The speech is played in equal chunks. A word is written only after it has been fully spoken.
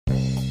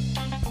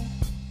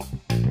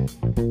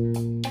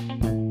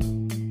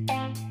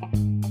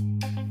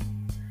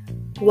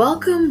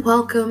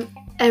Welcome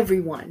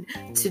everyone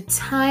to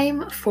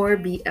Time for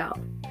BL,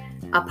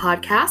 a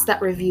podcast that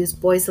reviews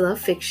boys love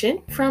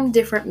fiction from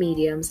different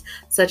mediums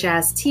such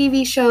as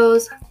TV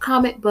shows,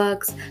 comic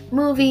books,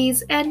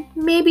 movies, and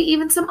maybe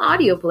even some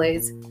audio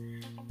plays.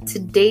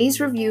 Today's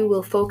review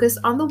will focus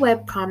on the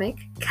webcomic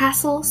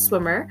Castle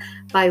Swimmer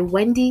by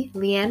Wendy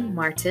Leanne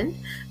Martin,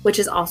 which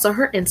is also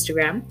her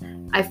Instagram.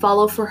 I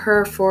follow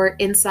her for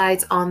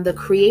insights on the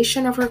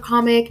creation of her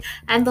comic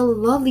and the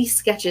lovely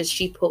sketches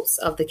she posts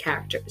of the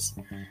characters.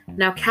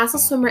 Now, Castle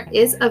Swimmer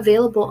is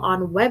available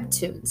on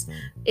Webtoons.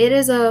 It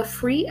is a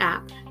free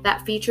app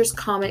that features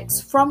comics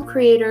from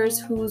creators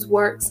whose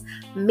works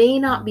may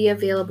not be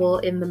available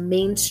in the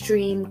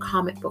mainstream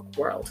comic book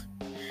world.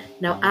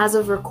 Now, as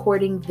of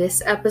recording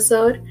this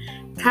episode,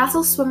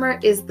 Castle Swimmer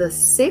is the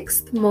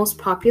 6th most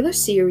popular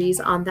series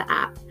on the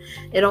app.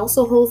 It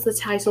also holds the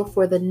title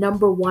for the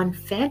 #1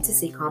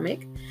 fantasy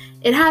comic.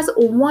 It has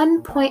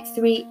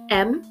 1.3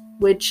 M,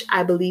 which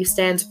I believe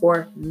stands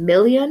for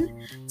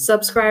million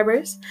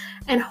subscribers,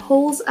 and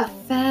holds a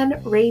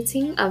fan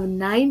rating of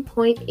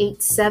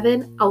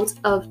 9.87 out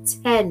of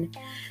 10.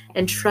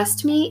 And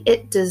trust me,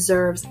 it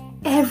deserves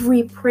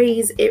every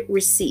praise it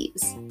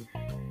receives.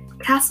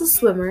 Castle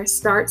Swimmer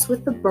starts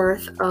with the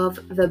birth of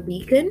the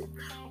Beacon,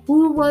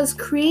 who was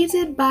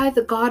created by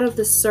the god of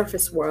the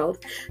surface world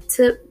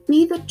to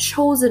be the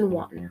chosen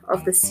one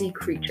of the sea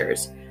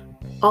creatures.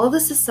 All the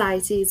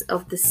societies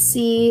of the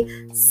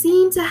sea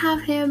seem to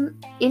have him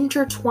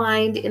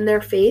intertwined in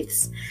their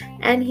faiths,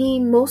 and he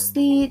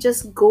mostly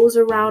just goes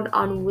around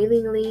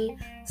unwillingly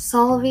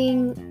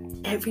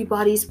solving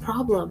everybody's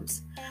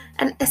problems.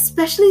 And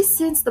especially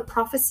since the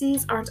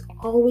prophecies aren't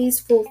always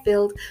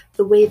fulfilled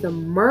the way the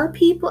mer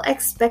people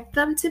expect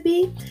them to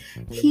be,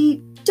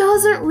 he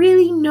doesn't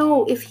really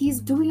know if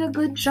he's doing a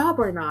good job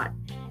or not.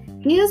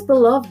 He is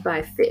beloved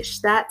by fish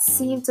that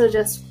seem to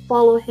just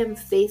follow him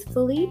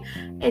faithfully,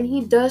 and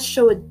he does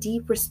show a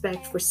deep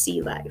respect for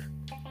sea life.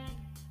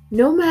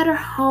 No matter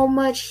how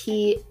much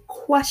he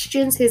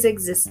questions his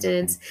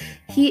existence,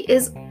 he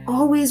is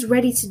always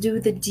ready to do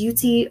the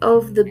duty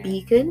of the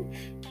beacon,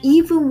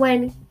 even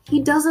when he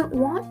doesn't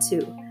want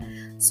to.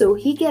 So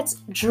he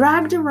gets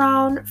dragged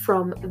around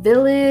from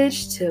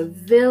village to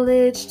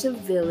village to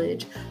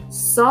village,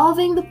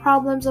 solving the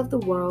problems of the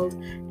world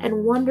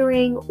and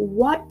wondering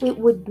what it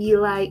would be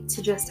like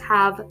to just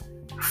have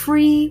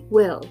free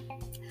will,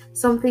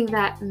 something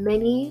that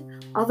many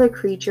other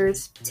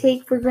creatures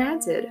take for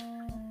granted.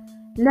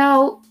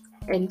 Now,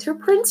 enter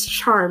Prince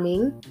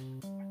Charming.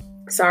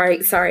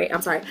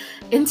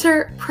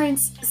 Enter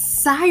Prince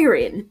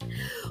Siren,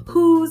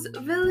 whose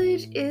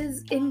village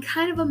is in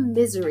kind of a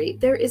misery.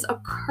 There is a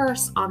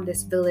curse on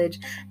this village,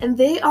 and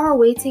they are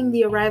awaiting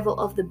the arrival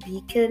of the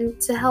beacon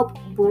to help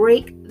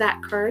break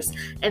that curse,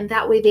 and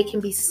that way they can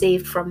be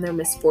saved from their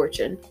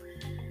misfortune.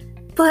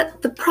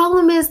 But the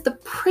problem is the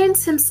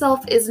prince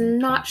himself is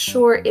not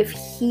sure if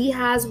he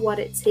has what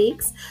it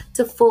takes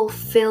to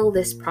fulfill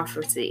this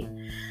prophecy.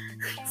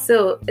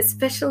 So,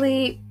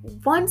 especially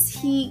once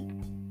he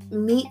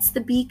meets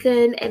the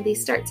beacon and they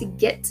start to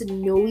get to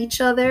know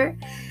each other,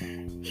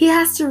 he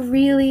has to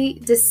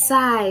really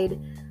decide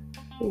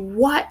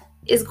what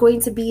is going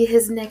to be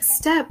his next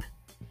step.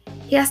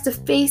 He has to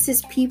face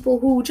his people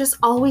who just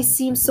always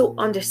seem so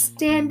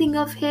understanding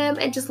of him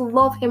and just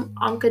love him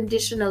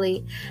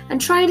unconditionally,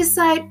 and try to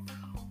decide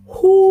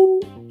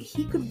who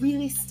he could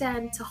really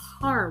stand to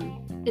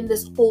harm in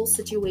this whole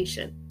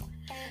situation.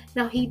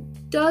 Now, he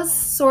does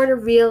sort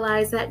of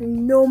realize that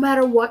no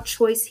matter what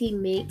choice he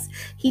makes,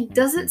 he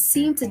doesn't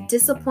seem to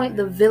disappoint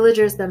the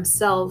villagers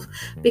themselves,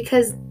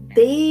 because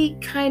they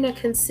kind of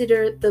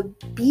consider the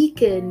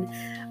beacon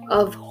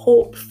of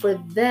hope for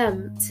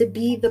them to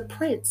be the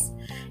prince.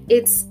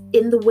 It's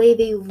in the way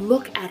they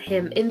look at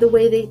him, in the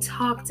way they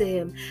talk to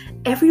him.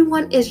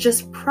 Everyone is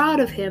just proud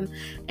of him,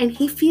 and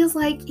he feels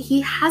like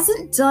he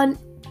hasn't done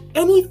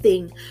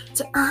anything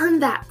to earn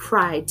that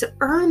pride, to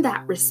earn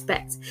that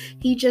respect.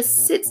 He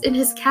just sits in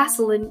his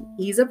castle and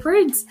he's a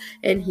prince,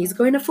 and he's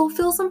going to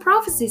fulfill some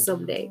prophecy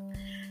someday.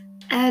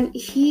 And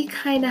he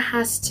kind of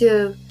has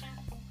to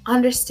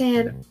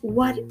understand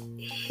what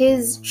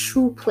his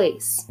true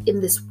place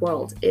in this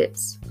world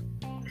is.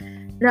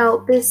 Now,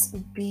 this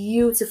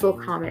beautiful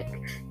comic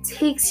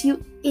takes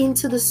you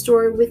into the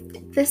story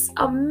with this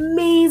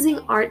amazing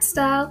art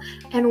style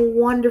and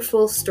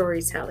wonderful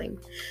storytelling.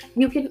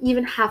 You can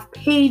even have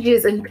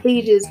pages and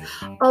pages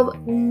of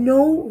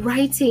no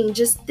writing,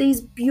 just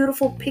these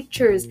beautiful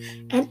pictures,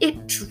 and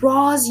it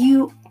draws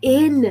you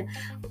in.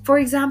 For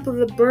example,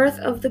 the birth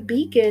of the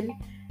beacon,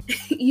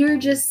 you're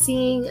just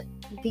seeing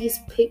these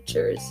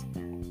pictures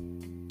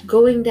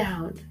going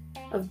down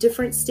of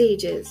different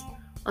stages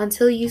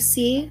until you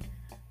see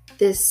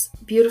this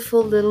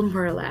beautiful little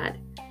merlad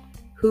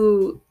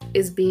who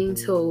is being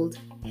told,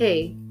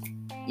 hey,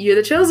 you're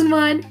the chosen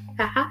one.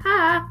 Ha ha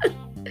ha.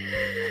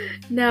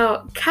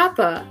 Now,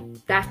 Kappa,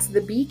 that's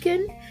the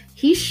beacon.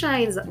 he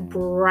shines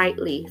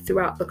brightly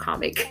throughout the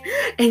comic,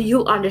 and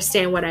you'll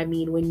understand what I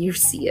mean when you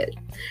see it.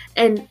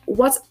 And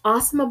what's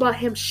awesome about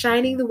him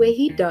shining the way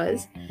he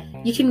does,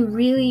 you can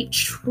really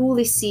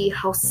truly see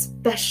how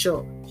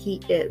special he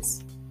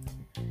is.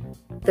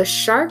 The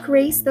shark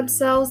race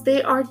themselves,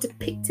 they are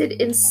depicted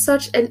in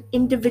such an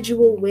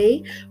individual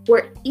way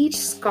where each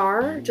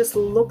scar just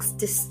looks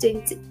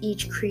distinct to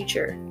each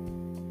creature.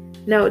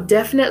 Now,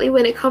 definitely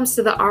when it comes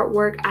to the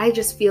artwork, I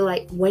just feel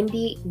like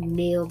Wendy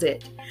nailed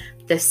it.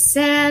 The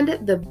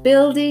sand, the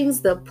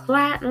buildings, the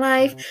plant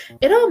life,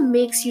 it all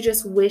makes you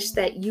just wish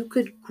that you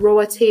could grow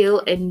a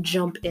tail and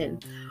jump in.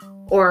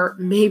 Or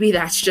maybe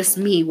that's just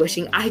me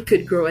wishing I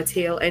could grow a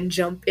tail and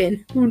jump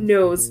in. Who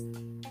knows?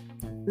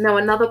 Now,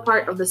 another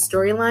part of the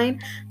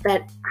storyline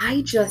that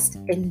I just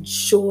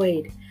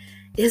enjoyed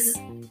is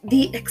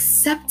the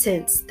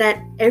acceptance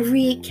that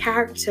every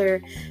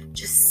character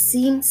just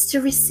seems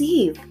to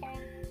receive.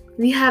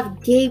 We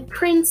have gay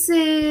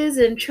princes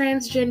and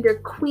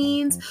transgender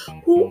queens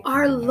who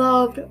are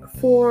loved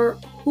for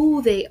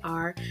who they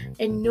are,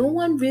 and no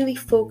one really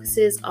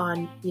focuses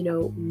on,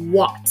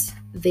 what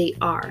they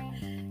are.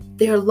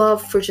 They're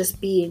loved for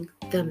just being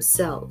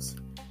themselves.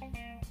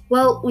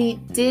 Well, we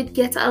did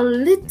get a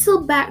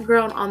little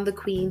background on the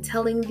Queen,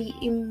 telling the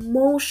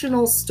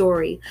emotional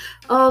story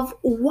of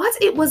what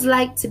it was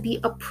like to be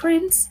a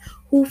prince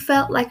who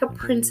felt like a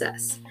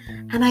princess.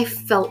 And I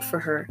felt for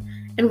her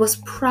and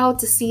was proud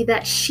to see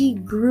that she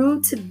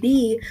grew to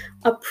be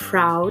a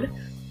proud,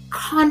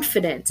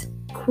 confident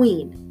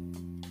queen.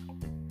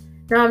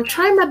 Now, I'm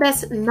trying my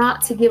best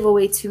not to give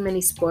away too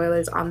many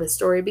spoilers on the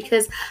story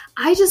because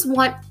I just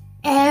want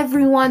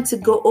everyone to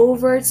go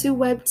over to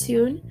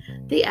Webtoon,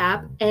 the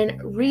app,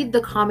 and read the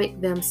comic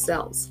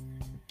themselves.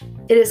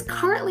 It is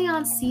currently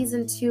on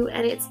season 2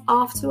 and it's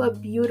off to a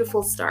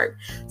beautiful start.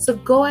 So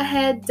go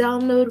ahead,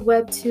 download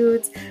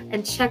Webtoons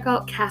and check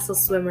out Castle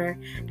Swimmer.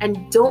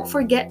 And don't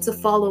forget to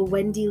follow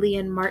Wendy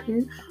Lian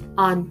Martin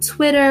on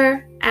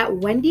Twitter at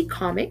Wendy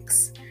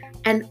Comics.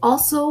 And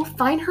also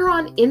find her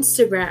on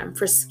Instagram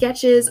for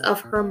sketches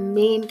of her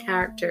main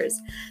characters.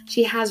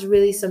 She has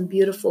really some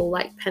beautiful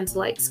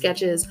pencil-like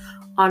sketches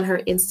on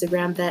her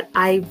Instagram that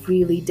I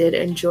really did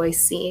enjoy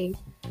seeing.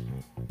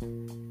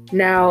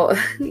 Now,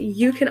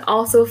 you can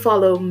also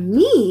follow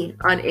me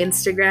on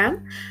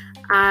Instagram.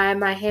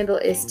 My handle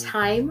is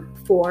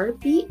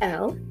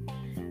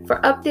Time4BL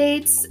for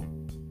updates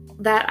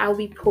that I'll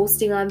be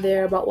posting on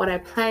there about what I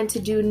plan to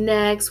do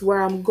next,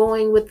 where I'm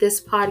going with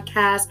this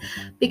podcast,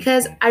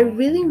 because I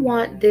really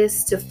want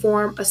this to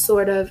form a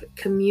sort of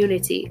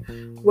community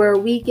where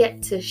we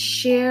get to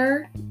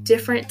share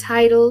different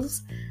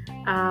titles.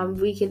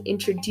 We can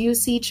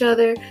introduce each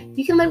other.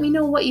 You can let me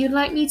know what you'd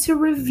like me to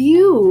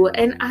review,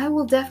 and I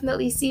will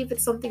definitely see if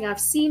it's something I've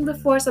seen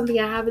before, something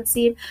I haven't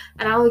seen,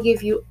 and I will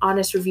give you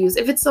honest reviews.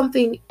 If it's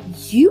something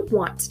you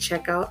want to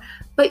check out,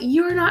 but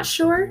you're not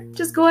sure,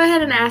 just go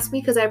ahead and ask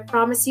me, because I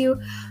promise you,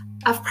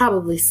 I've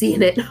probably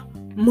seen it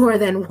more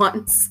than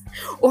once,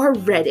 or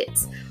read it,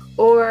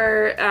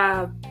 or,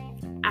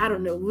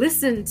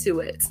 listened to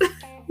it.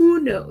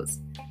 Who knows?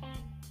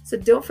 So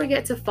don't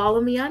forget to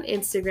follow me on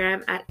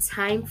Instagram at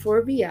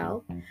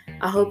Time4BL.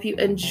 I hope you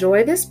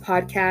enjoy this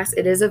podcast.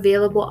 It is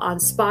available on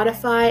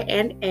Spotify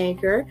and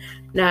Anchor.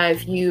 Now,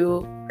 if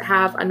you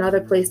have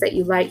another place that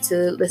you like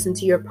to listen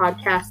to your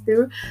podcast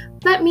through,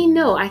 let me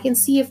know. I can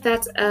see if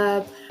that's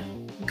a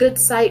good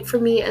site for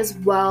me as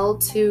well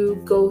to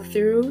go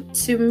through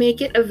to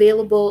make it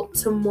available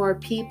to more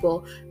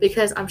people,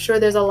 because I'm sure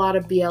there's a lot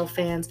of BL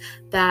fans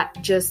that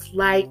just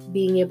like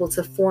being able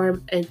to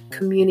form a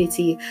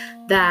community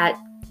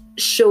that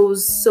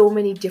shows so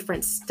many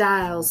different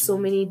styles, so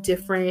many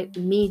different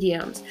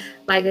mediums.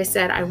 Like I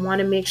said, I want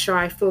to make sure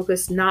I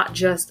focus not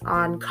just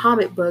on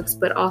comic books,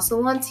 but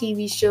also on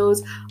TV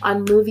shows,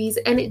 on movies,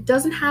 and it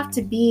doesn't have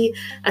to be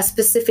a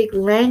specific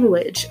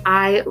language.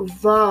 I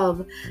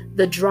love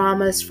the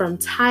dramas from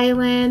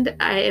Thailand.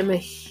 I am a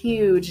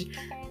huge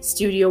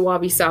Studio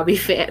Wabi Sabi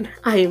fan.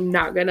 I am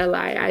not gonna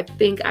lie. I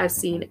think I've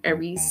seen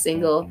every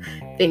single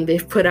thing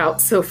they've put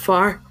out so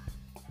far.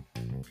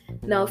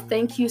 Now,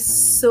 thank you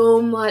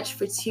so much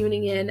for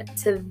tuning in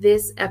to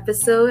this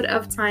episode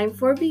of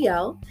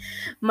Time4BL.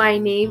 My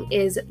name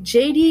is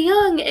JD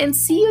Young, and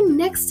see you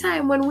next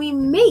time when we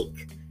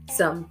make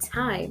some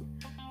time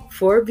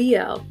for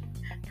BL.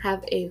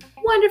 Have a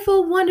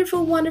wonderful,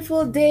 wonderful,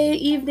 wonderful day,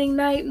 evening,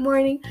 night,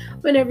 morning,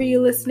 whenever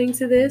you're listening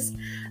to this.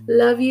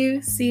 Love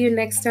you. See you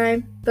next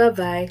time.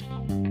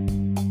 Bye-bye.